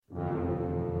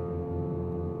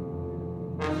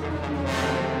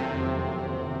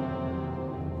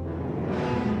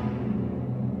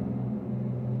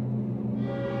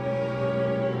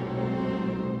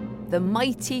The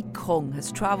mighty Kong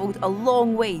has travelled a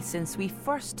long way since we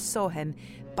first saw him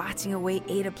batting away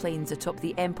aeroplanes atop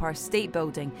the Empire State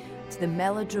Building to the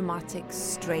melodramatic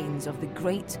strains of the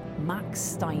great Max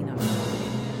Steiner.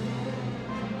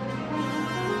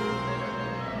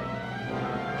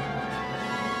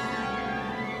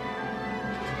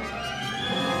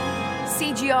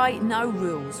 CGI now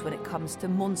rules when it comes to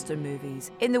monster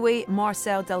movies, in the way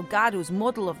Marcel Delgado's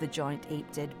model of the giant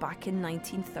ape did back in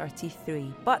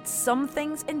 1933. But some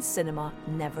things in cinema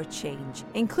never change,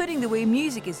 including the way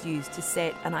music is used to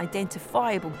set an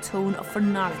identifiable tone for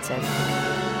narrative.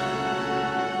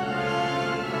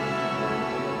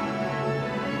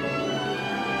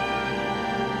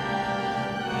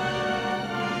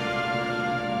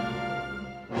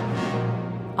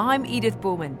 I'm Edith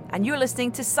Bowman, and you're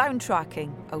listening to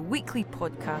Soundtracking, a weekly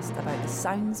podcast about the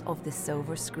sounds of the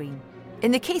silver screen.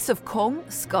 In the case of Kong,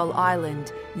 Skull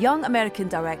Island, young American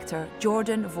director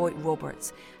Jordan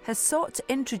Vogt-Roberts has sought to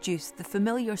introduce the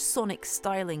familiar sonic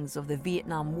stylings of the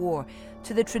Vietnam War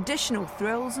to the traditional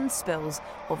thrills and spills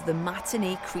of the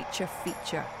matinee creature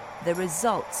feature. The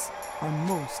results are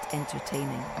most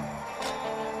entertaining.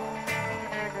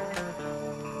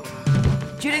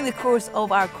 During the course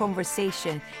of our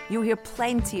conversation, you'll hear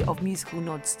plenty of musical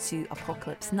nods to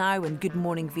Apocalypse Now and Good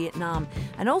Morning Vietnam,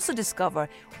 and also discover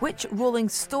which Rolling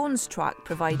Stones track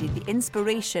provided the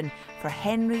inspiration for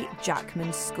Henry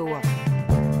Jackman's score.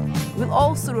 We'll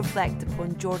also reflect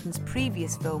upon Jordan's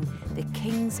previous film, The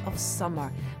Kings of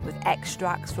Summer, with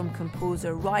extracts from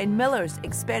composer Ryan Miller's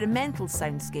experimental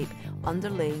soundscape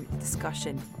underlaying the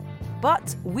discussion.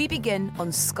 But we begin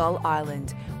on Skull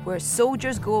Island, where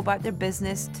soldiers go about their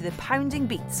business to the pounding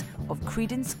beats of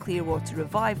Creedence Clearwater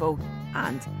Revival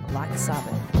and Black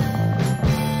Sabbath.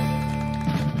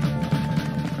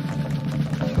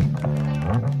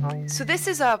 So this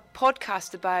is a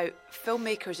podcast about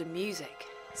filmmakers and music.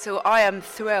 So I am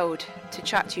thrilled to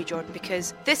chat to you, Jordan,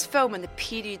 because this film and the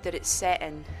period that it's set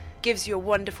in gives you a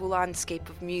wonderful landscape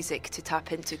of music to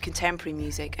tap into, contemporary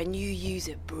music, and you use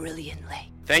it brilliantly.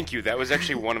 Thank you. That was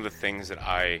actually one of the things that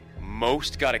I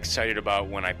most got excited about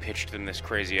when I pitched them this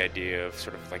crazy idea of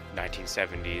sort of like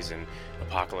 1970s and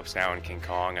Apocalypse Now and King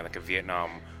Kong and like a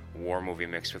Vietnam War movie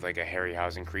mixed with like a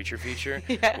Harryhausen creature feature.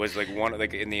 Yeah. Was like one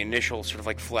like in the initial sort of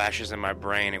like flashes in my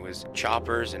brain, it was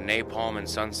choppers and napalm and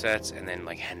sunsets and then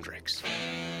like Hendrix.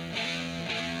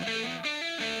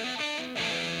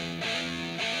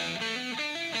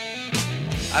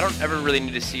 I don't ever really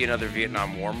need to see another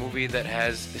Vietnam War movie that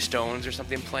has the Stones or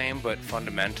something playing, but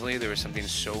fundamentally there was something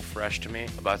so fresh to me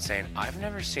about saying, I've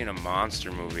never seen a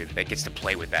monster movie that gets to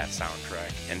play with that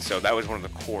soundtrack. And so that was one of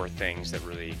the core things that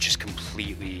really just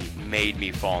completely made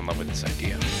me fall in love with this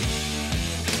idea.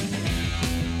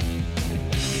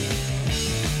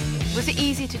 Was it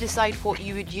easy to decide what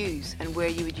you would use and where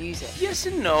you would use it? Yes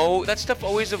and no. That stuff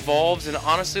always evolves, and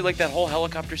honestly, like that whole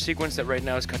helicopter sequence that right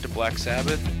now is cut to Black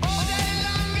Sabbath.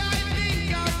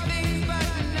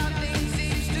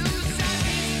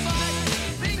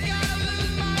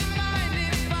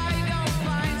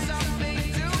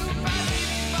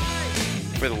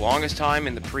 For the longest time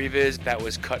in the previs, that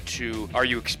was cut to Are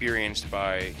You Experienced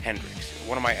by Hendrix.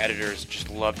 One of my editors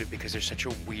just loved it because there's such a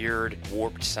weird,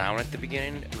 warped sound at the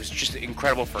beginning. It was just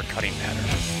incredible for a cutting pattern.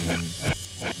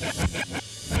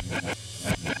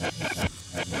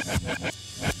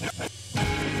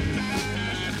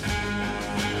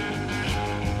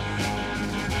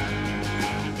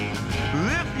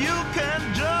 If you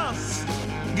can just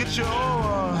get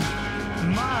your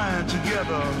mind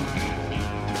together,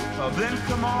 then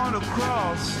come on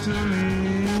across to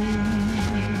me.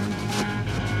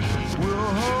 We'll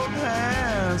hold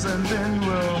hands and then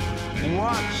we'll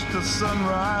watch the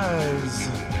sunrise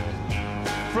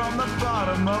from the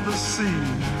bottom of the sea.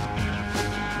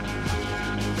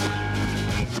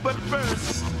 But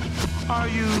first, are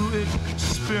you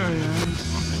experienced?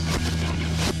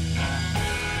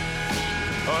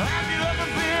 Or have you ever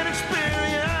been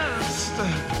experienced?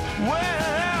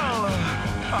 Well,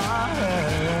 I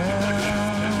have.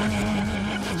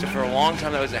 So for a long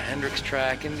time that was a Hendrix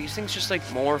track, and these things just like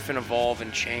morph and evolve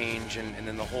and change, and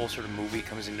then the whole sort of movie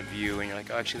comes into view, and you're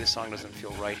like, oh, actually this song doesn't feel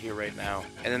right here, right now.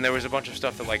 And then there was a bunch of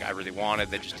stuff that like I really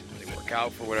wanted that just didn't really work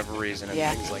out for whatever reason, and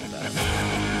things like that.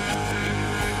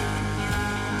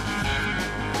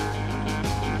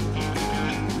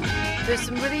 There's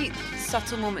some really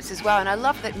subtle moments as well, and I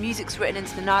love that music's written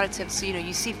into the narrative. So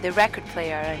you see the record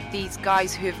player and these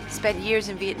guys who have spent years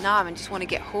in Vietnam and just want to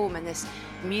get home, and this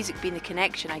music being the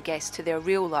connection, I guess, to their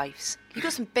real lives. You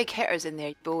got some big hitters in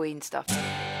there, Bowie and stuff.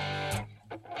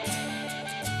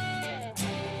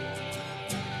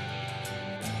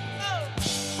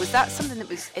 Was that something that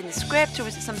was in the script, or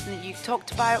was it something that you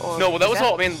talked about? Or no, well, that was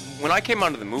all. I mean, when I came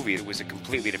onto the movie, it was a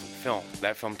completely different film.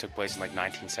 That film took place in like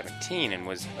 1917 and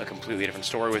was a completely different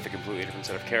story with a completely different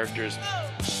set of characters.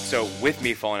 So with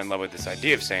me falling in love with this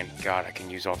idea of saying, God, I can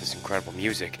use all this incredible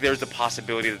music, there's the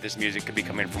possibility that this music could be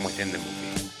coming from within the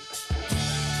movie.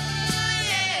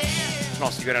 And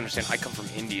also, you gotta understand, I come from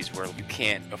indies where you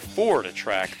can't afford a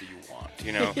track that you want,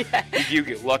 you know? Yeah. If you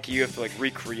get lucky, you have to like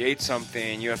recreate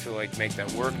something, you have to like make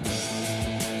that work.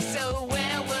 So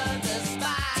where were the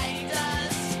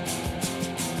spiders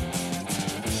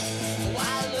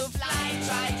while the fly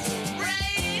tried to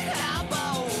break our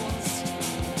bones?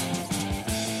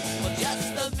 Well,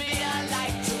 just the beer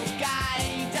like to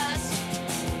guide us.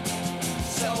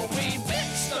 So we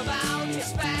bitched about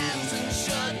his fans and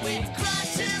should with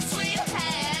crutches we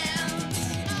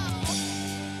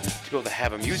To be able to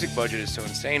have a music budget is so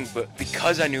insane, but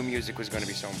because I knew music was going to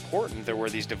be so important, there were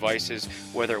these devices,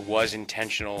 whether it was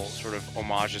intentional sort of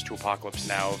homages to Apocalypse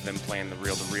Now of them playing the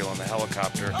reel on the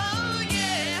helicopter,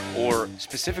 or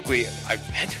specifically, I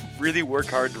had to really work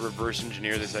hard to reverse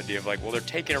engineer this idea of like, well, they're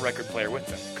taking a record player with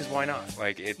them, because why not?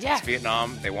 Like, it's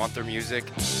Vietnam, they want their music.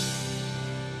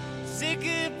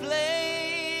 Ziggy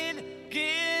played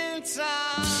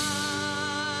guitar.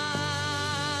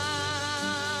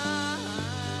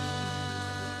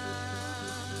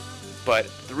 But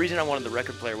the reason I wanted the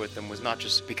record player with them was not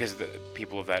just because the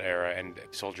people of that era and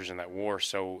soldiers in that war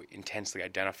so intensely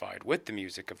identified with the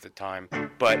music of the time,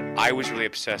 but I was really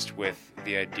obsessed with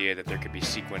the idea that there could be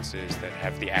sequences that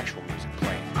have the actual music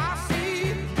playing. I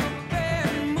see the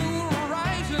bad moon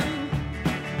rising.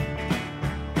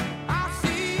 I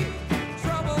see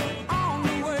trouble on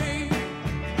the way.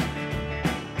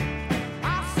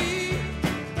 I see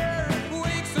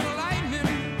earthquakes and lightning.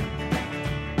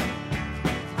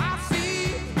 I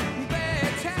see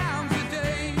bad times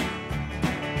today.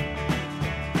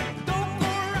 Don't go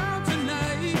around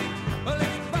tonight, or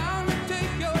it's bound to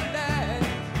take your life.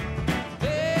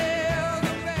 There's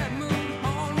a bad moon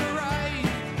on the right.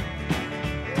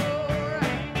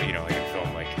 But, you know, like in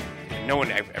film, like, no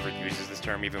one ever uses this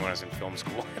term, even when I was in film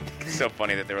school. I think it's so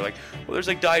funny that they were like, well, there's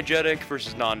like diegetic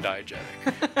versus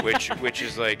non-diegetic, which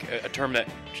is like a term that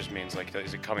just means like,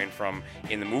 is it coming from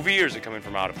in the movie or is it coming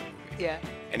from out of the movie? Yeah.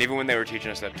 And even when they were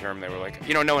teaching us that term, they were like,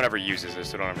 you know, no one ever uses this,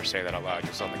 so don't ever say that out loud.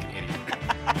 You'll sound like an idiot.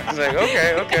 I was like,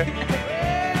 okay.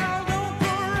 Well, don't go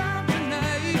around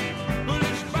tonight, but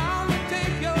it's bound to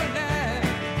take your life.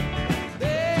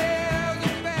 There's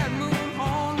a bad moon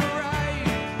on the right.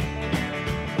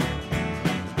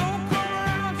 Don't go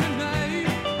around tonight,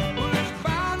 but it's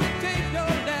bound to take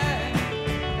your life.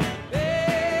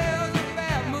 There's a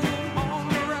bad moon on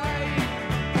the right.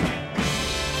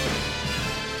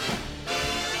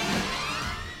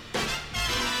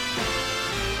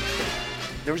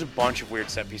 There was a bunch of weird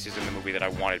set pieces in the movie that I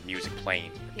wanted music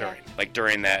playing during. Yeah. Like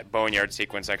during that boneyard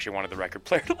sequence, I actually wanted the record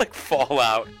player to like fall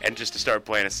out and just to start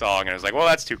playing a song. And I was like, well,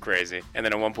 that's too crazy. And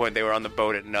then at one point they were on the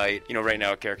boat at night. You know, right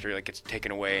now a character like gets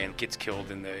taken away and gets killed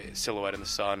in the silhouette in the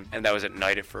sun. And that was at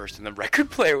night at first. And the record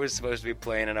player was supposed to be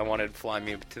playing, and I wanted Fly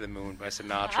Me to the Moon by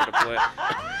Sinatra to play.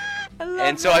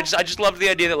 And so I just loved the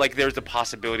idea that like there's the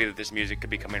possibility that this music could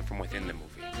be coming from within the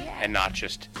movie and not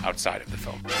just outside of the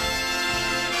film.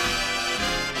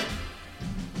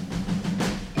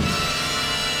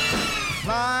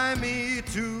 Fly me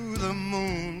to the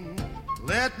moon,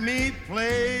 let me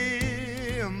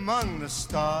play among the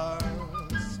stars,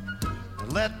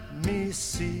 let me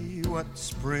see what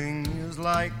spring is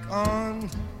like on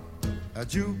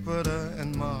Jupiter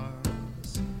and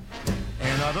Mars.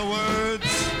 In other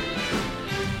words,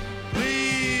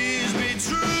 please be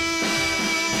true.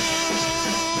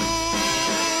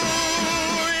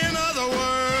 In other words,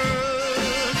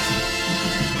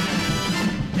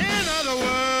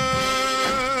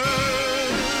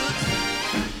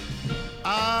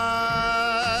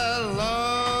 I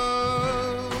love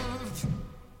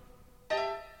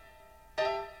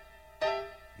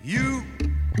you.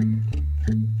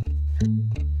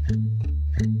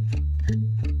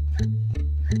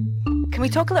 Can we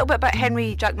talk a little bit about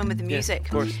Henry Jackman with the music?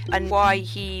 of course. And why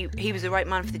he was the right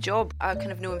man for the job. I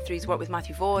kind of know him through his work with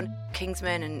Matthew Vaughn,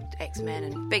 Kingsman and X-Men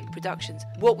and big productions.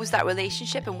 What was that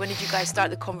relationship, and when did you guys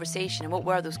start the conversation, and what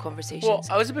were those conversations? Well,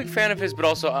 I was a big fan of his, but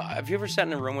also, have you ever sat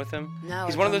in a room with him? No,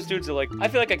 He's I one of don't. those dudes that, like, I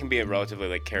feel like I can be a relatively,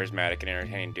 like, charismatic and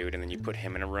entertaining dude, and then you put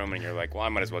him in a room, and you're like, well, I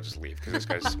might as well just leave, because this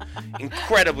guy's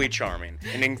incredibly charming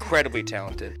and incredibly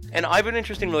talented. And I have an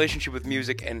interesting relationship with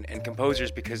music and composers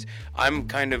because I'm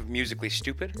kind of musically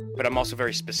stupid, but I'm also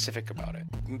very specific about it.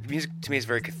 Music, to me, is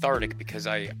very cathartic because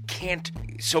I can't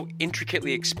so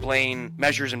intricately explain insane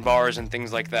measures and bars and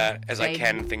things like that as I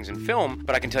can things in film,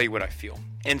 but I can tell you what I feel.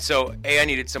 And so, I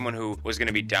needed someone who was going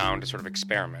to be down to sort of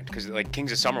experiment, because like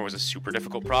Kings of Summer was a super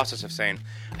difficult process of saying,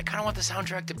 I kind of want the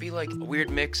soundtrack to be like a weird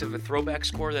mix of a throwback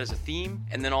score that has a theme,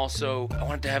 and then also I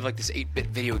want it to have like this 8-bit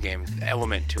video game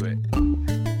element to it.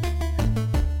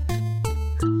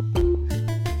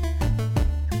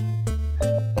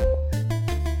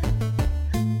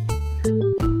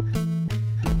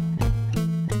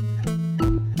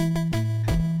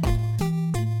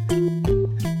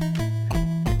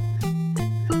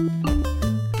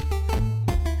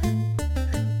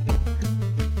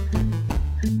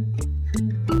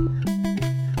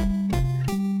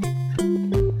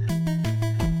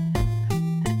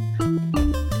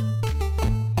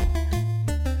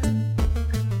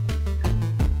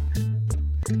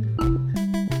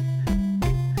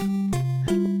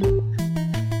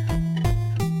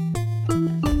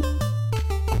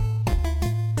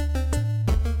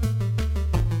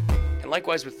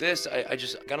 Likewise with this, I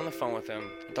just got on the phone with him,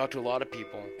 I talked to a lot of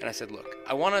people, and I said, look,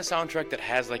 I want a soundtrack that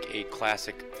has like a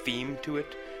classic theme to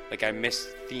it. Like I miss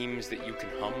themes that you can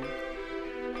hum.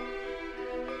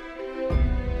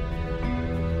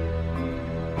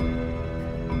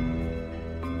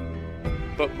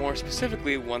 But more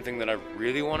specifically, one thing that I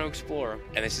really want to explore,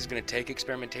 and this is going to take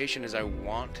experimentation, is I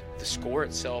want the score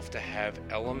itself to have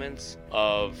elements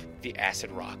of the acid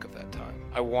rock of that time.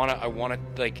 I want to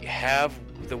like have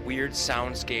the weird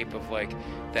soundscape of like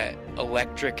that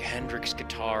electric Hendrix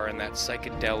guitar and that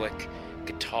psychedelic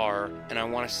guitar, and I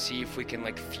want to see if we can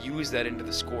like fuse that into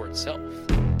the score itself.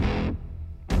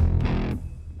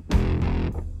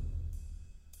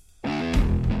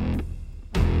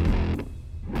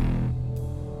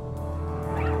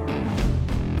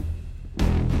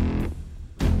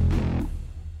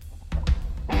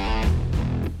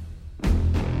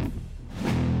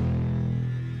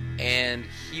 And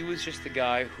he was just the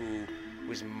guy who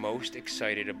was most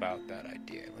excited about that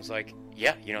idea. It was like,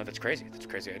 yeah, that's crazy. That's a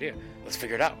crazy idea. Let's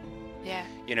figure it out. Yeah.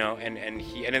 And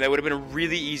that would have been a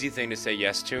really easy thing to say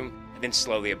yes to, and then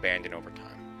slowly abandon over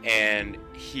time. And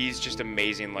he's just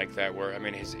amazing like that, where, I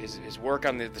mean, his work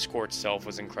on the score itself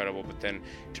was incredible, but then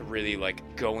to really,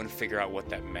 like, go and figure out what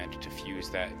that meant, to fuse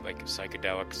that, like,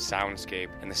 psychedelic soundscape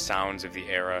and the sounds of the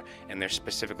era, and they're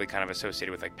specifically kind of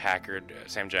associated with, like, Packard,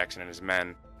 Sam Jackson and his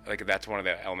men. Like, that's one of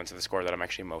the elements of the score that I'm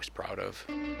actually most proud of.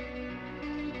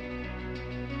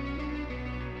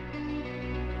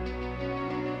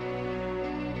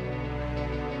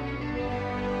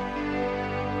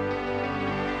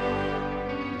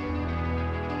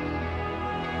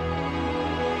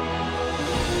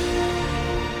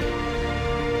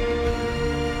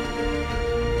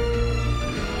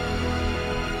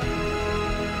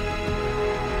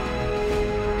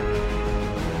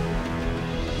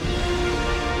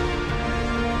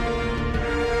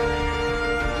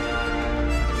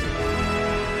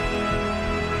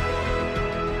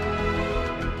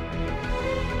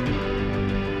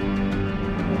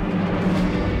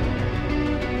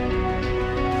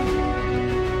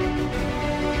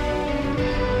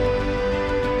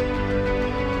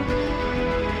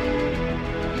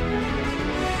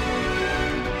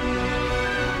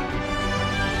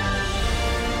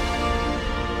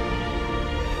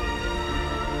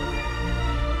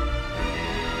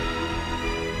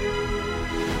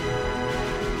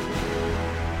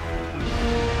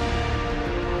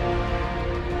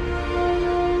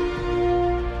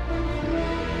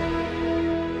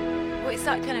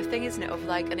 That kind of thing, isn't it, of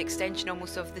like an extension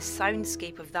almost of the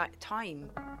soundscape of that time.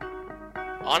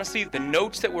 Honestly, the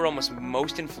notes that were almost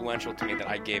most influential to me that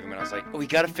I gave him, and I was like, oh, we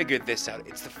gotta figure this out.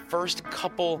 It's the first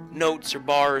couple notes or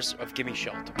bars of Gimme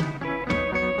Shelter.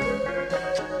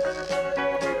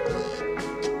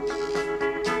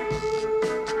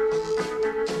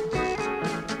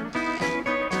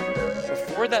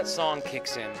 Before that song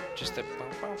kicks in, just the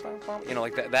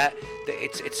like that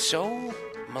it's so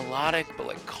melodic but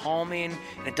like calming,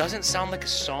 and it doesn't sound like a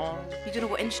song. You don't know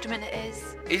what instrument it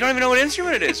is. You don't even know what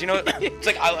instrument it is. It's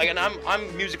like and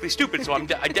I'm musically stupid, so I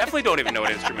definitely don't even know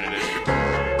what instrument it is.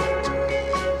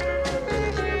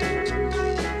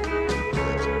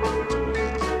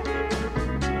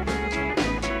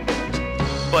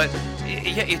 But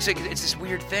yeah, it's this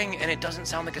weird thing, and it doesn't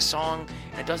sound like a song,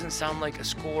 and it doesn't sound like a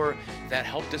score that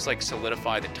helped us like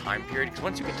solidify the time period. Because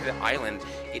once you get to the island,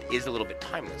 it is a little bit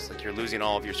timeless. Like you're losing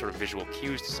all of your sort of visual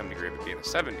cues to some degree of it being the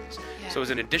 70s. Yeah. So it was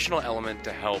an additional element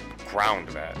to help ground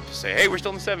that, to say, hey, we're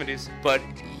still in the 70s. But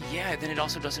yeah, then it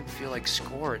also doesn't feel like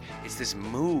score. It's this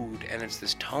mood and it's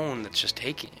this tone that's just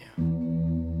taking you.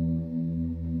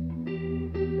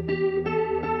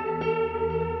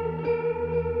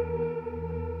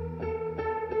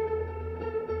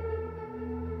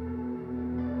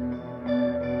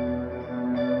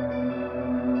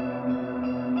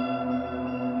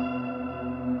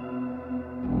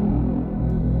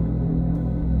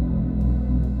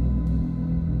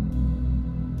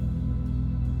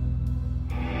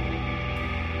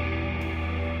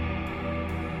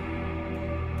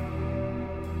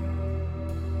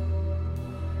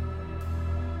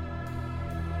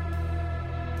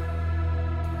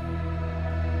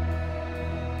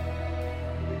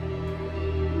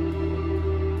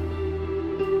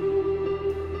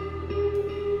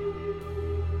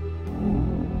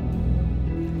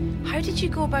 How did you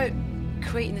go about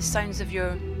creating the sounds of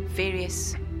your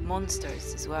various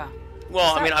monsters as well?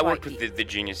 Well, I mean, I worked with the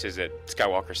geniuses at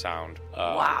Skywalker Sound.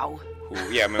 Wow.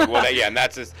 Yeah, I mean, well, yeah, and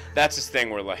that's this thing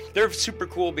where, like, they're super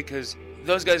cool because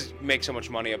those guys make so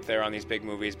much money up there on these big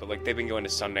movies, but, like, they've been going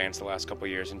to Sundance the last couple of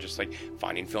years and just, like,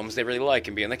 finding films they really like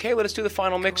and being like, hey, let us do the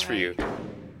final mix for you.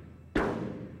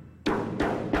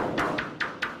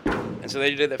 So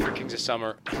they did that for Kings of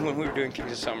Summer. When we were doing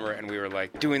Kings of Summer and we were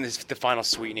like doing the final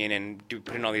sweetening and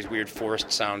putting all these weird forest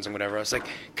sounds and whatever, I was like,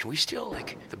 can we steal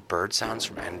like the bird sounds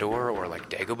from Endor or like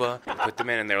Dagobah and put them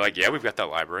in? And they're like, yeah, we've got that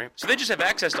library. So they just have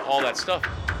access to all that stuff.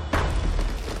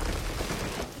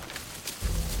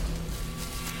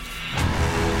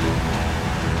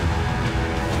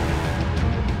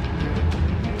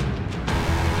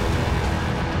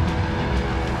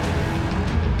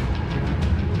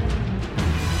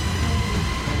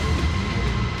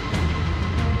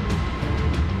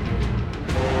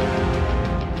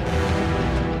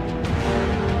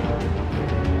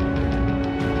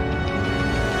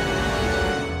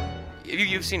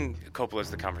 You've seen Coppola's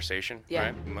The Conversation, yeah.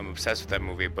 Right? I'm obsessed with that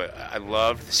movie, but I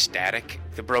love the static,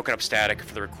 the broken up static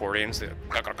for the recordings.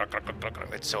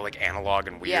 It's so like analog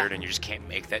and weird, and you just can't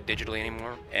make that digitally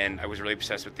anymore. And I was really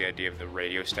obsessed with the idea of the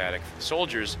radio static for the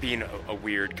soldiers being a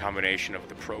weird combination of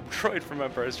the probe droid from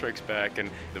Empire Strikes Back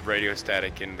and the radio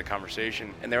static in The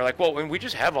Conversation. And they were like, well, when we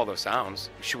just have all those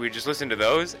sounds, should we just listen to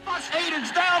those? Fox 8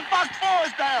 is down, Fox 4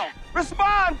 is down.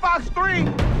 Respond, Fox 3.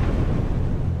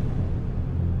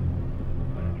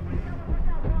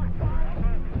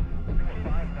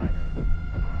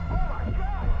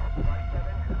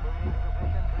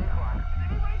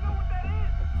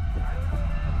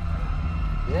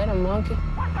 Is that a monkey?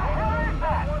 What the hell is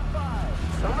that?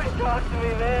 Somebody talk to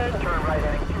me, man. Turn right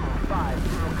heading 250.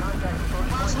 Contact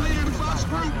Fox leader to Fox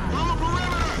group. On the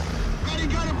perimeter. Ready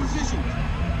gun in position.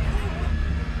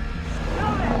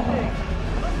 Kill that thing.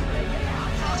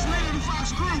 Fox leader to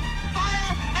Fox group.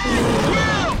 Fire and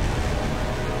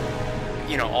kill!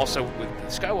 You know, also with the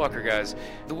Skywalker guys,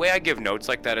 the way I give notes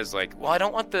like that is like, well, I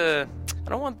don't want the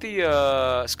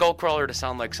Skullcrawler to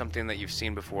sound like something that you've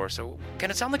seen before, so can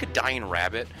it sound like a dying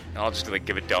rabbit? And I'll just like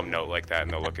give a dumb note like that,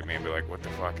 and they'll look at me and be like, what the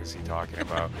fuck is he talking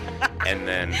about? and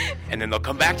then they'll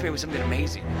come back to me with something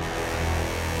amazing.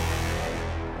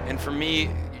 And for me,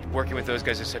 working with those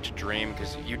guys is such a dream,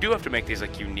 because you do have to make these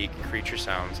like unique creature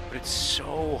sounds, but it's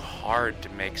so hard to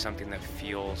make something that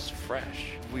feels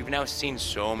fresh. We've now seen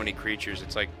so many creatures,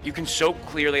 it's like you can so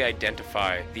clearly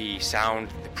identify the sound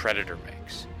the predator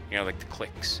makes. You know, like the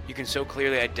clicks. You can so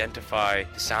clearly identify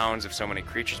the sounds of so many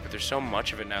creatures, but there's so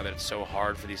much of it now that it's so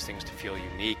hard for these things to feel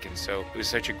unique. And so it was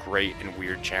such a great and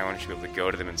weird challenge to be able to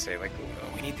go to them and say, like,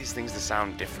 oh, we need these things to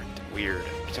sound different and weird.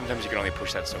 Sometimes you can only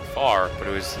push that so far, but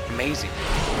it was amazing.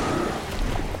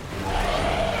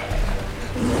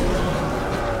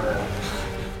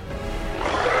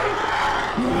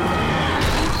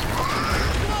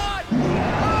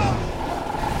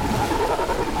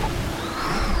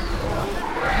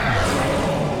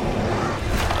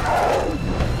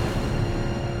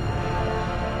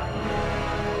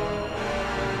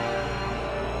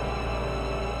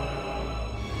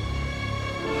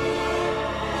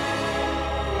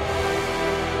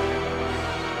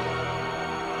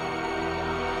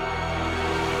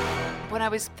 When I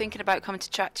was thinking about coming to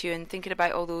chat to you and thinking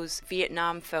about all those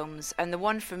Vietnam films, and the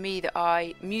one for me that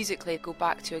I musically go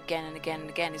back to again and again and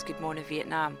again is Good Morning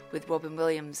Vietnam with Robin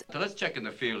Williams. So let's check in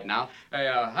the field now. Hey,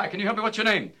 hi, can you help me? What's your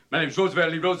name? My name's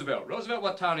Roosevelt Lee Roosevelt. Roosevelt,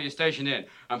 what town are you stationed in?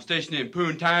 I'm stationed in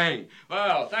Poontang.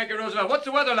 Well, thank you, Roosevelt. What's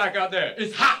the weather like out there?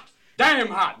 It's hot. Damn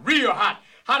hot. Real hot.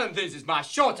 Hot in things is my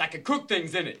shorts. I can cook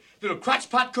things in it. Little crotch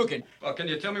pot cooking. Well, can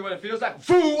you tell me what it feels like?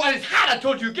 Fool, it's hot. I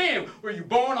told you again. Were you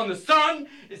born on the sun?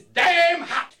 It's damn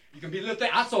hot. You can be a little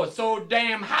thing. I saw it so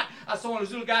damn hot. I saw one of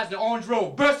those little guys in the orange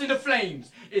robe burst into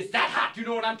flames. It's that hot. You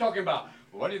know what I'm talking about.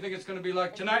 Well, what do you think it's going to be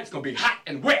like tonight? It's going to be hot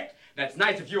and wet. That's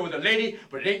nice if you're with a lady,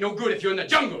 but it ain't no good if you're in the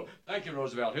jungle. Thank you,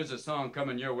 Roosevelt. Here's a song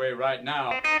coming your way right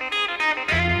now.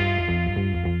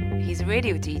 He's a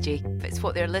radio DJ. It's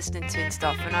what they're listening to and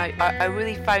stuff. And I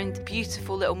really found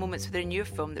beautiful little moments within your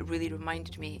film that really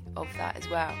reminded me of that as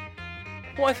well.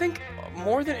 Well, I think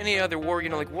more than any other war, you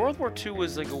know, like World War II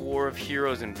was like a war of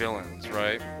heroes and villains,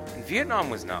 right? And Vietnam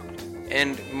was not.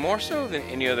 And more so than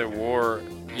any other war,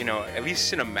 you know, at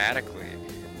least cinematically,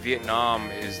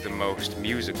 Vietnam is the most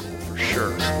musical for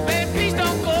sure. Baby, please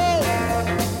don't go.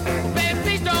 Baby,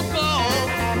 please don't go.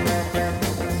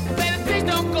 Baby, please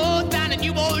don't go down to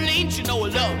New Orleans. You know I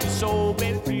love you so.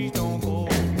 Baby, please don't go.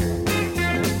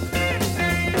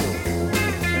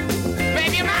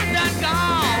 Baby, your mind done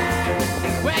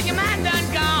gone. Well, your mind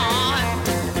done gone.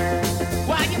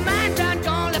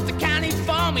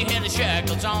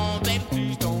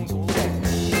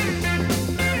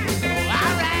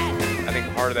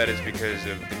 that is because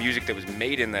of the music that was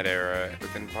made in that era,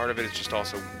 but then part of it is just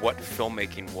also what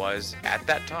filmmaking was at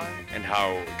that time and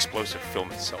how explosive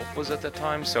film itself was at that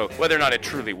time. So whether or not it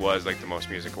truly was like the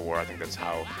most musical war, I think that's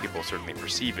how people certainly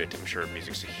perceive it. I'm sure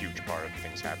music's a huge part of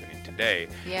things happening today.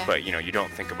 Yeah. But, you know, you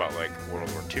don't think about like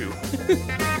World War II.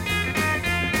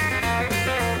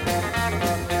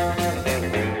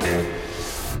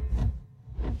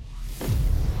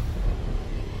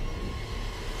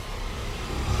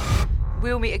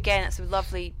 We'll Meet Again, it's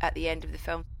lovely at the end of the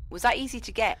film. Was that easy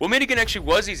to get? We'll Meet Again actually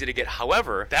was easy to get.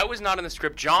 However, that was not in the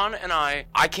script. John and I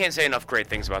can't say enough great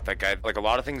things about that guy. Like, a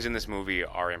lot of things in this movie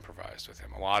are improvised with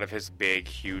him. A lot of his big,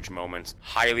 huge moments,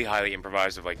 highly, highly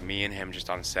improvised of, like, me and him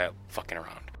just on set fucking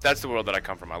around. That's the world that I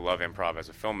come from. I love improv as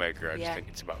a filmmaker. I just think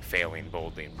it's about failing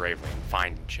boldly and bravely and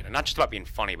finding shit. And not just about being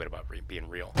funny, but about being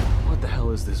real. What the hell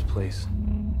is this place?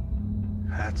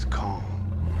 That's Kong.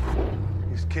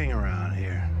 He's king around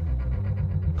here.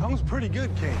 Kong's pretty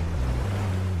good king.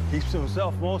 Keeps to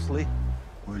himself mostly.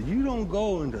 Well, you don't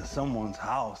go into someone's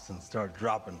house and start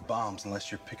dropping bombs unless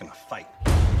you're picking a fight.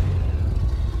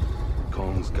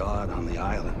 Kong's god on the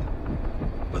island,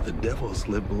 but the devils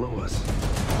live below us.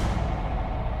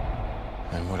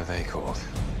 And what are they called?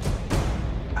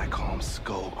 I call them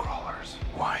skull crawlers.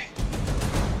 Why?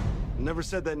 Never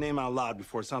said that name out loud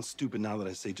before. It sounds stupid now that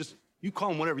I say it. Just, you call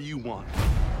them whatever you want.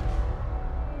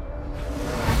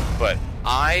 But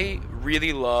I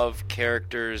really love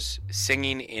characters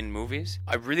singing in movies.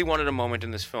 I really wanted a moment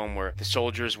in this film where the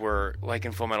soldiers were like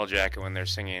in Full Metal Jacket when they're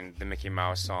singing the Mickey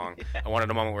Mouse song. I wanted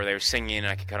a moment where they were singing and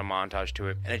I could cut a montage to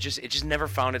it. And it just never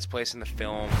found its place in the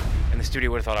film. And the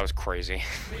studio would have thought I was crazy.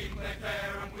 We play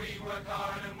fair and we work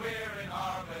hard and we're in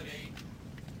harmony.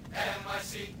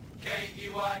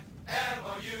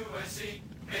 M-I-C-K-E-Y-M-O-U-S-E.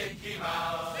 Mickey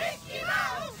Mouse. Mickey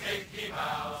Mouse. Mickey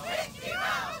Mouse. Mickey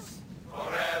Mouse.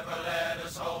 Forever let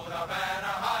us hold our banner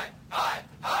high, high,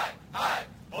 high, high.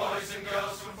 Boys and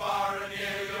girls from far and near,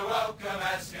 you're welcome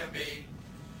as can be.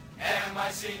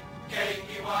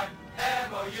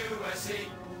 M-I-C-K-E-Y-M-O-U-S-E.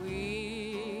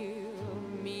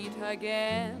 We'll meet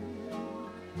again.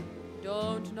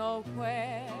 Don't know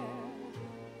where,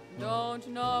 don't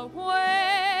know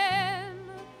when,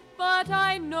 but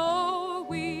I know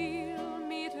we'll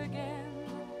meet again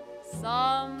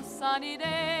some sunny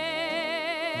day.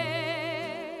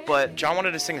 But John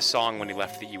wanted to sing a song when he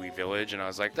left the Iwi village, and I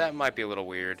was like, that might be a little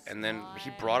weird. And then he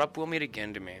brought up We'll Meet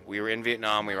Again to me. We were in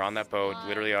Vietnam, we were on that boat,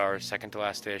 literally our second to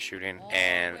last day of shooting,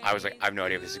 and I was like, I have no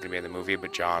idea if this is going to be in the movie,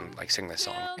 but John, like, sing this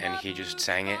song. And he just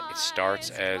sang it. It starts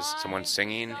as someone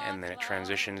singing, and then it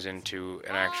transitions into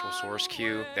an actual source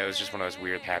cue. That was just one of those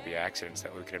weird happy accidents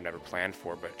that we could have never planned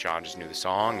for, but John just knew the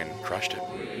song and crushed it.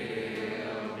 We'll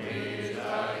meet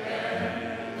again.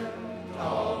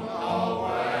 Don't know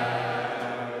where.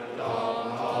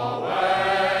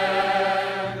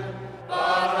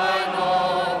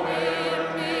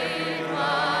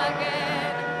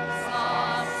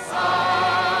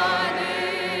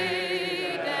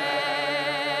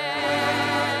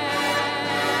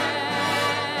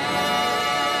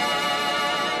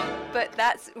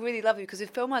 That's really lovely because the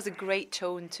film has a great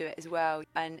tone to it as well,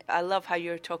 and I love how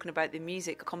you're talking about the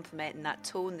music complementing that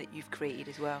tone that you've created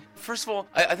as well. First of all,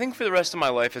 I think for the rest of my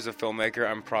life as a filmmaker,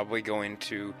 I'm probably going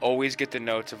to always get the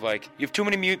notes of like, you have too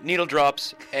many needle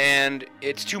drops and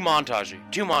it's too montagey.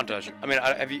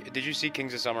 I mean, did you see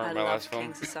Kings of Summer, my last film?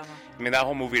 Kings of Summer. I mean, that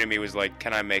whole movie to me was like,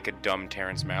 can I make a dumb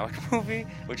Terrence Malick movie?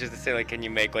 Which is to say, like, can you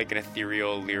make like an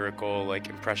ethereal, lyrical, like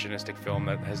impressionistic film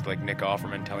that has like Nick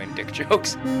Offerman telling dick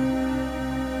jokes?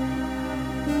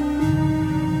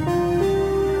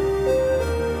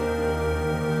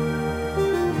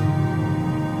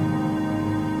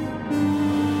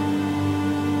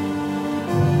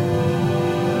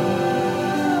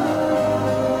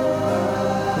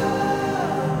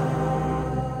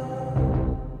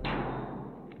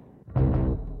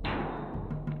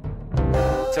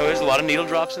 So there's a lot of needle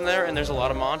drops in there, and there's a lot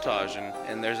of montage,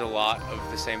 and there's a lot of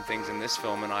the same things in this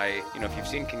film. And if you've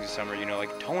seen Kings of Summer, like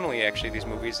tonally, actually, these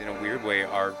movies in a weird way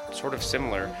are sort of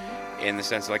similar in the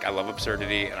sense like I love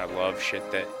absurdity and I love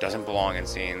shit that doesn't belong in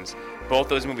scenes. Both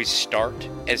those movies start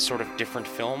as sort of different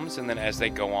films, and then as they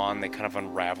go on, they kind of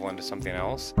unravel into something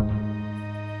else.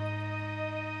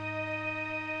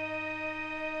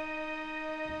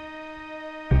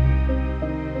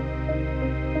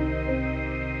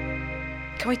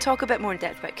 Can we talk a bit more in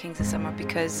depth about Kings of Summer?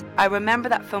 Because I remember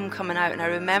that film coming out, and I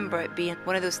remember it being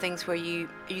one of those things where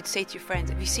you'd say to your friends,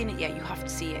 have you seen it yet? You have to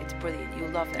see it. It's brilliant. You'll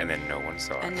love it. And then no one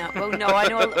saw it. I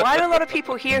know a lot of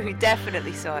people here who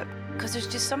definitely saw it. Because there's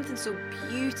just something so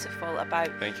beautiful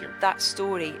about Thank you. that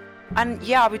story. And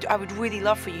yeah, I would really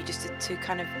love for you just to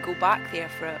kind of go back there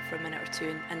for a minute or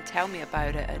two and tell me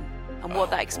about it and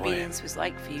what that experience was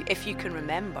like for you, if you can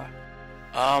remember.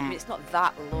 I mean, it's not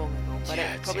that long ago, but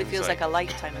yeah, it probably feels like a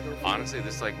lifetime ago for honestly,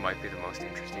 this might be the most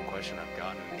interesting question I've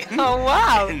gotten oh,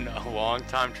 wow. in a long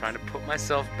time, trying to put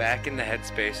myself back in the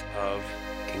headspace of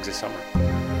Kings of Summer.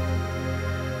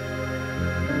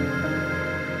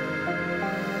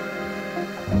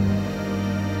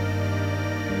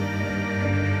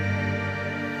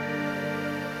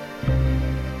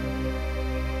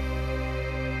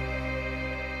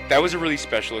 That was a really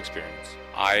special experience.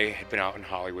 I had been out in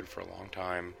Hollywood for a long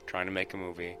time trying to make a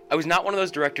movie. I was not one of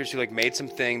those directors who made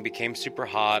something, became super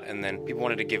hot, and then people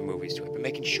wanted to give movies to it. I've been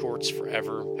making shorts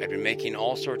forever. I'd been making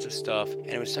all sorts of stuff,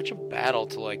 and it was such a battle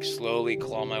to slowly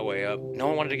claw my way up. No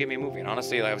one wanted to give me a movie, and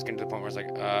honestly, I was getting to the point where I was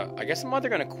like, I guess I'm either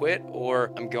going to quit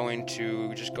or I'm going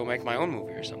to just go make my own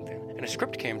movie or something. And a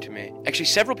script came to me. Actually,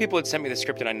 several people had sent me the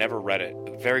script and I never read it.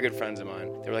 Very good friends of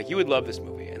mine. They were like, you would love this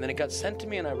movie. And then it got sent to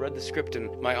me and I read the script,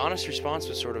 and my honest response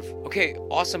was sort of, okay,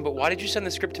 awesome, but why did you send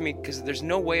the script to me? Because there's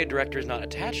no way a director is not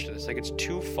attached to this. It's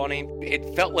too funny.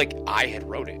 It felt like I had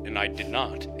wrote it and I did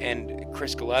not. And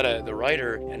Chris Galetta, the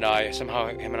writer, and I, somehow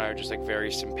him and I are just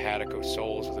very simpatico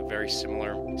souls with a very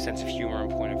similar sense of humor and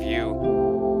point of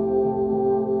view.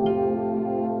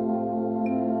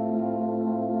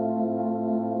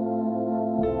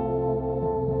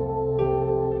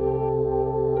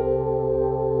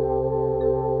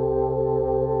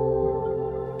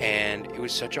 It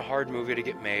was such a hard movie to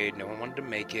get made. No one wanted to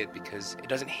make it because it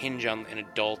doesn't hinge on an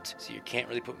adult, so you can't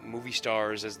really put movie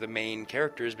stars as the main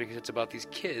characters because it's about these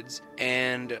kids.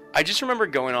 And I just remember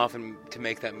going off to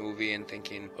make that movie and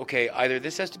thinking, okay, either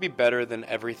this has to be better than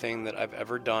everything that I've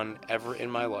ever done ever in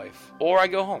my life, or I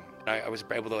go home. I was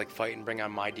able to fight and bring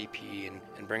on my DP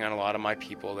and bring on a lot of my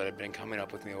people that had been coming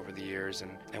up with me over the years.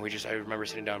 And I remember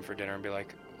sitting down for dinner and be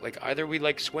like either we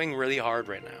swing really hard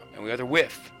right now and we either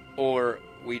whiff, or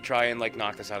we try and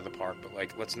knock this out of the park, but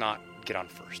let's not get on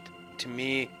first. To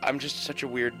me, I'm just such a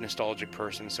weird nostalgic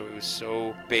person, so it was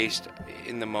so based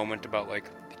in the moment about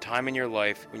the time in your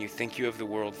life when you think you have the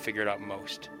world figured out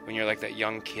most, when you're that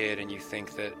young kid and you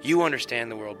think that you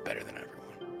understand the world better than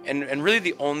everyone. And really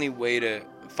the only way to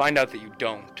find out that you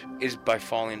don't is by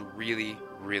falling really,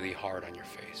 really hard on your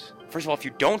face. First of all, if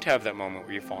you don't have that moment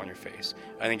where you fall on your face,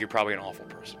 I think you're probably an awful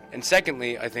person. And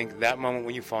secondly, I think that moment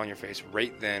when you fall on your face,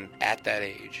 right then, at that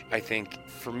age, I think,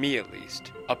 for me at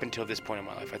least, up until this point in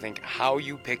my life, I think how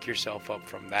you pick yourself up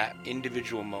from that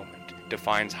individual moment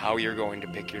defines how you're going to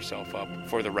pick yourself up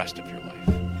for the rest of your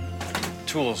life.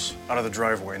 Tools out of the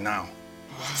driveway now.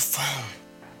 On the phone.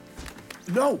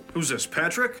 No. Who's this,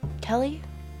 Patrick? Kelly?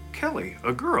 Kelly,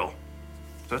 a girl.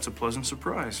 That's a pleasant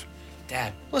surprise.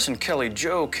 Dad. Listen, Kelly,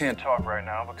 Joe can't talk right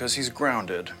now because he's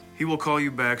grounded. He will call you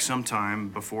back sometime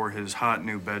before his hot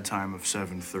new bedtime of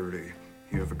 7:30.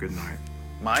 You have a good night.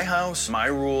 My house, my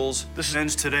rules. This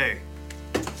ends today.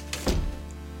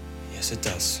 Yes, it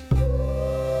does.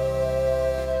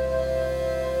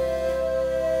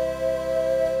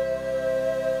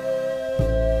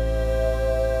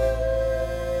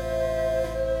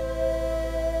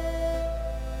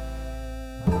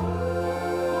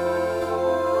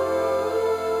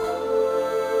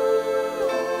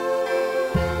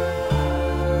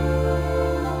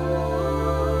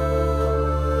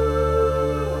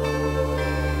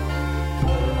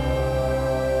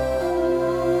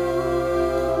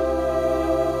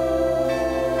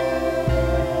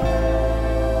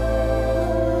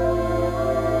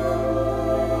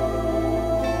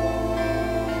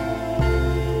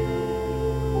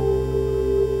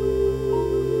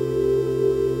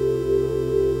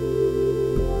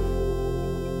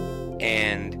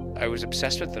 I was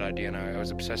obsessed with that idea, and I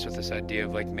was obsessed with this idea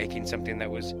of making something that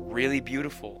was really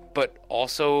beautiful, but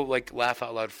also laugh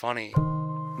out loud funny.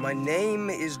 My name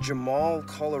is Jamal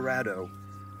Colorado,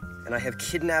 and I have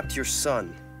kidnapped your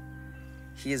son.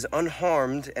 He is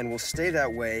unharmed and will stay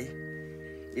that way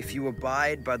if you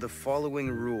abide by the following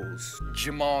rules.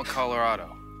 Jamal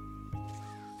Colorado.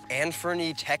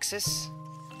 Anferny, Texas.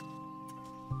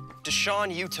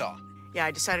 Deshaun, Utah. Yeah,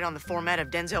 I decided on the format of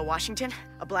Denzel Washington,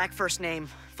 a black first name,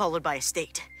 followed by a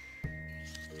state.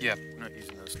 Yeah, we're not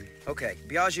using those. Okay,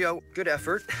 Biagio, good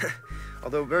effort,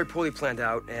 although very poorly planned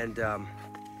out and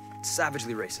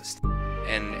savagely racist.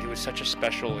 And it was such a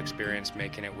special experience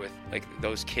making it with,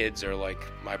 those kids are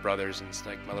my brothers and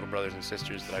my little brothers and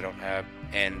sisters that I don't have.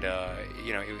 And,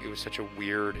 it was such a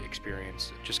weird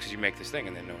experience just because you make this thing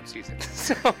and then no one sees it.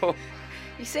 So,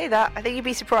 you say that, I think you'd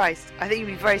be surprised. I think you'd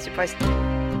be very surprised.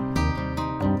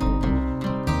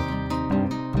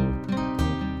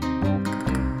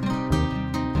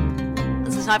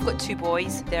 Listen, I've got 2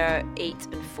 boys. They're 8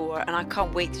 and 4, and I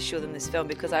can't wait to show them this film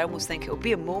because I almost think it'll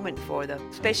be a moment for them,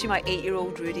 especially my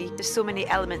 8-year-old Rudy. There's so many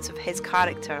elements of his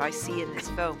character I see in this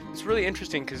film. It's really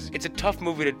interesting because it's a tough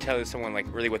movie to tell someone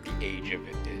like really what the age of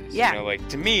it is. Yeah. You know, like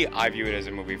to me, I view it as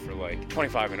a movie for like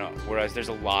 25 and up, whereas there's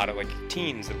a lot of like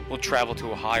teens that will travel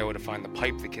to Ohio to find the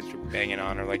pipe the kids were banging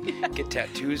on, or like get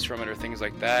tattoos from it, or things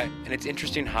like that. And it's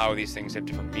interesting how these things have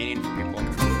different meaning for people.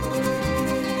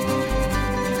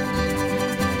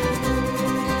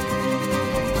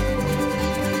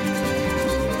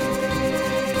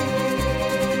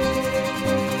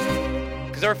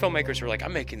 There are filmmakers who are like,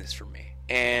 I'm making this for me.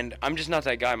 And I'm just not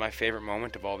that guy. My favorite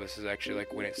moment of all this is actually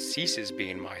like when it ceases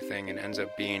being my thing and ends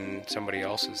up being somebody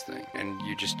else's thing. And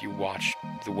you watch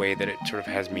the way that it sort of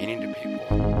has meaning to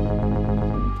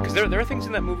people. Because there are things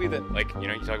in that movie that, like, you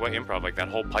know, you talk about improv, like that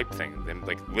whole pipe thing. Then,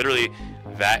 like, literally,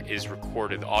 that is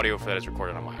recorded. The audio for that is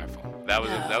recorded on my iPhone.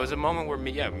 That was a moment where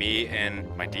me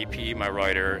and my DP, my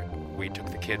writer, we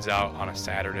took the kids out on a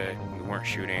Saturday. We weren't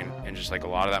shooting, and just like a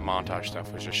lot of that montage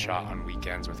stuff was just shot on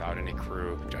weekends without any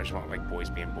crew. I just want like boys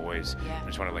being boys. Yeah. I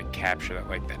just want to like capture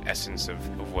that essence of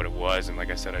what it was. And like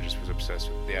I said, I just was obsessed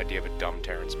with the idea of a dumb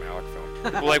Terrence Malick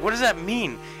film. Well, like, what does that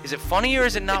mean? Is it funny or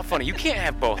is it not funny? You can't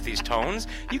have both these tones.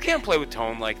 You can't play with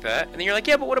tone like that. And then you're like,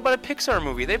 yeah, but what about a Pixar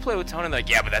movie? They play with tone, and they're like,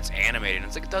 yeah, but that's animated. And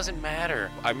it's like, it doesn't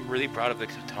matter. I'm really proud of the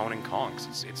tone in Kong.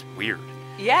 It's weird.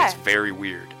 Yeah. It's very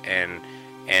weird, and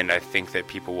I think that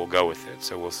people will go with it.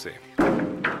 So we'll see.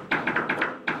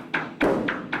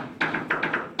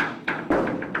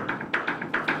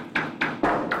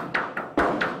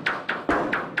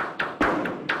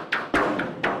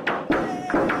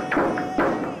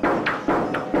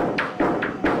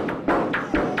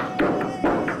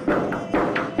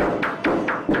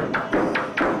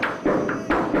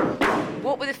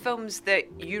 That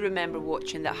you remember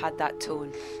watching that had that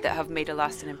tone, that have made a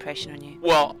lasting impression on you?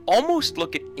 Well, almost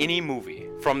look at any movie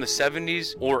from the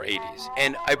 70s or 80s,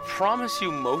 and I promise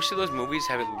you most of those movies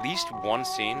have at least one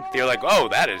scene they're like, oh,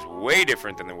 that is way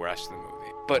different than the rest of the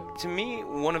movie. But to me,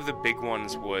 one of the big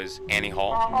ones was Annie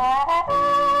Hall.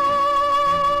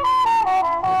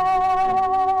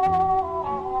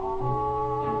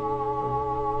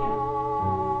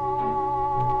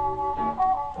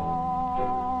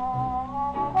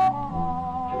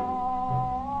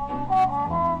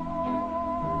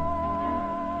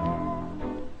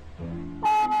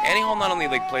 Annie Hall not only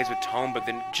like plays with tone, but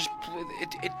then just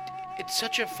it's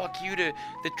such a fuck you to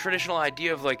the traditional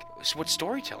idea of like what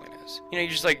storytelling is. You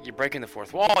know, you're breaking the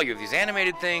fourth wall. You have these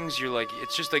animated things. You're like,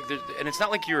 it's just like, and it's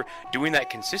not like you're doing that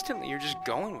consistently. You're just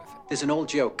going with it. There's an old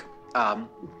joke.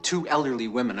 2 elderly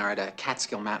women are at a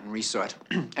Catskill Mountain resort,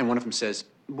 and one of them says,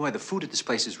 "Boy, the food at this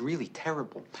place is really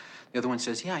terrible." The other one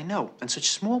says, "Yeah, I know, and such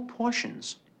small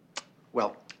portions."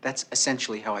 Well, that's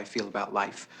essentially how I feel about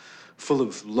life. Full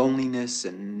of loneliness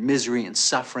and misery and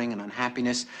suffering and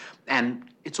unhappiness, and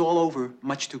it's all over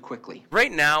much too quickly.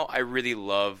 Right now, I really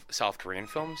love South Korean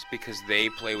films because they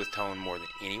play with tone more than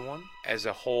anyone. As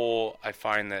a whole, I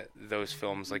find that those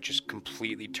films like just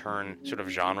completely turn sort of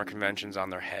genre conventions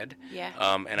on their head. Yeah.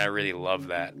 And I really love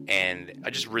that. And I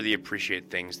just really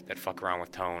appreciate things that fuck around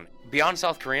with tone. Beyond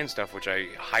South Korean stuff, which I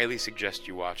highly suggest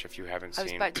you watch if you haven't seen. I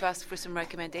was about to ask for some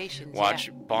recommendations. Watch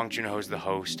Bong Joon-ho's The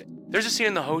Host. There's a scene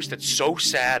in The Host that's so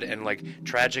sad and like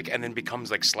tragic and then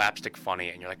becomes like slapstick funny,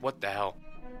 and you're like, what the hell?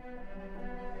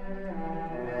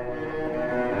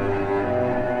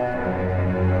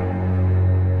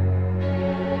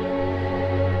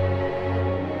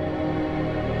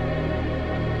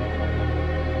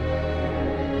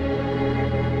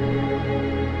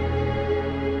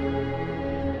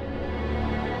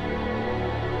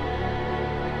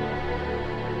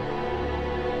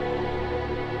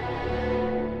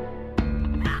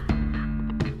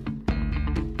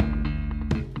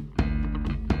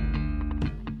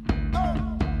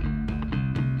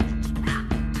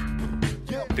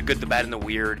 The Good, the Bad, and the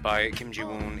Weird by Kim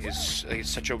Ji-woon is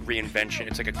such a reinvention.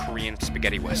 It's like a Korean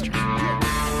spaghetti western.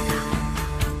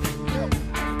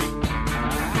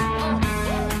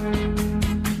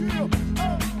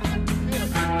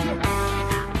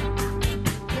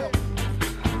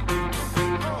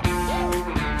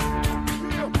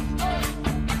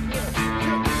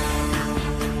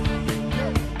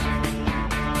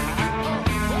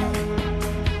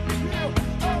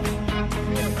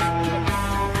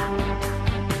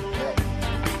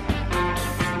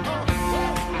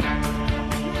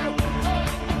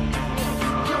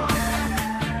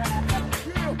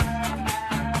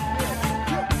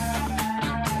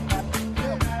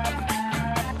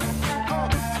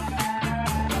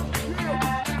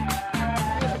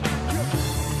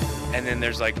 then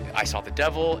there's like I Saw the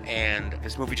Devil, and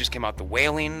this movie just came out, The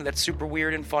Wailing, that's super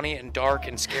weird and funny and dark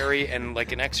and scary, and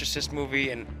like an Exorcist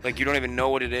movie, and like you don't even know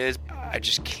what it is. I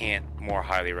just can't more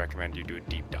highly recommend you do a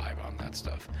deep dive on that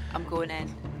stuff. I'm going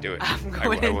in. Do it. I'm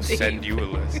going I will deep. send you a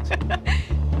list.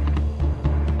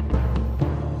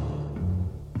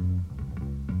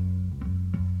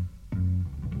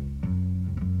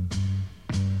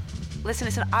 Listen,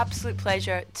 it's an absolute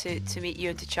pleasure to meet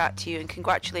you and to chat to you, and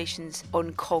congratulations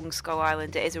on Kong Skull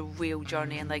Island. It is a real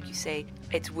journey, and like you say,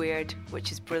 it's weird,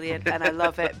 which is brilliant, and I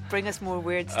love it. Bring us more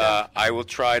weird stuff. I will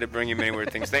try to bring you many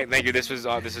weird things. Thank you. This is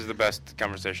the best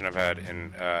conversation I've had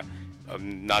in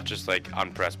not just like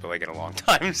on press, but like in a long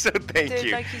time. So thank you.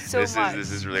 Thank you so much.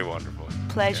 This is really wonderful.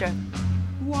 Pleasure.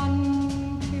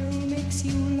 One pill makes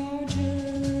you larger,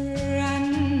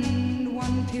 and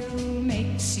one pill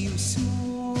makes you small.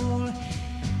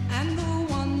 And the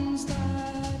ones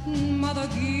that mother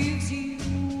gives you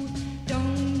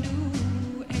don't do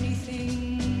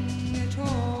anything at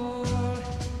all.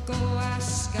 Go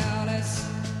ask Alice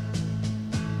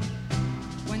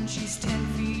when she's 10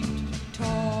 feet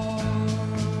tall.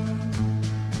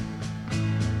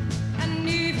 And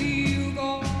if you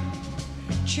go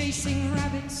chasing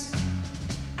rabbits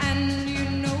and you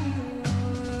know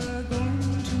you're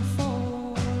going to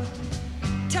fall,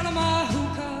 tell 'em a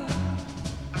hookah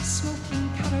smoking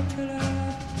caterpillar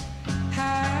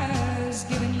has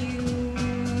given you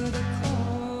the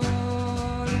call.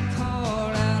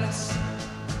 Call Alice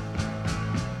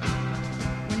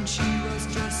when she was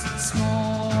just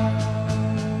small.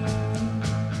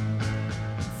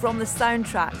 From the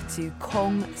soundtrack to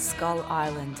Kong Skull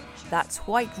Island, that's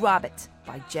White Rabbit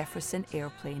by Jefferson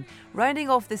Airplane, rounding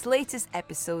off this latest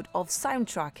episode of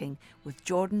Soundtracking with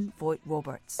Jordan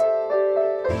Vogt-Roberts.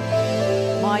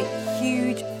 My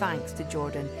huge thanks to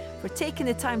Jordan for taking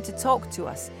the time to talk to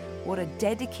us. What a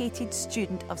dedicated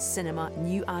student of cinema,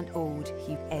 new and old,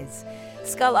 he is.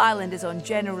 Skull Island is on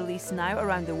general release now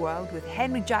around the world, with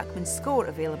Henry Jackman's score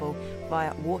available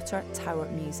via Water Tower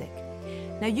Music.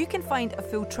 Now you can find a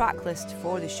full track list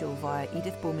for the show via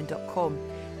edithbowman.com,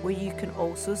 where you can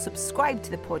also subscribe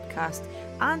to the podcast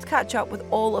and catch up with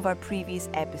all of our previous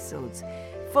episodes.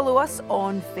 Follow us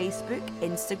on Facebook,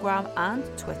 Instagram and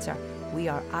Twitter. We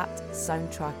are at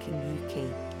Soundtracking UK.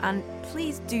 And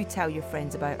please do tell your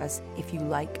friends about us if you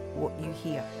like what you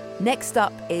hear. Next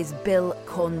up is Bill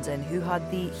Condon, who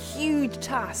had the huge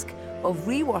task of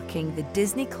reworking the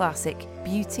Disney classic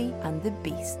Beauty and the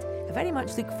Beast. I very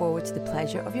much look forward to the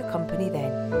pleasure of your company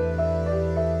then.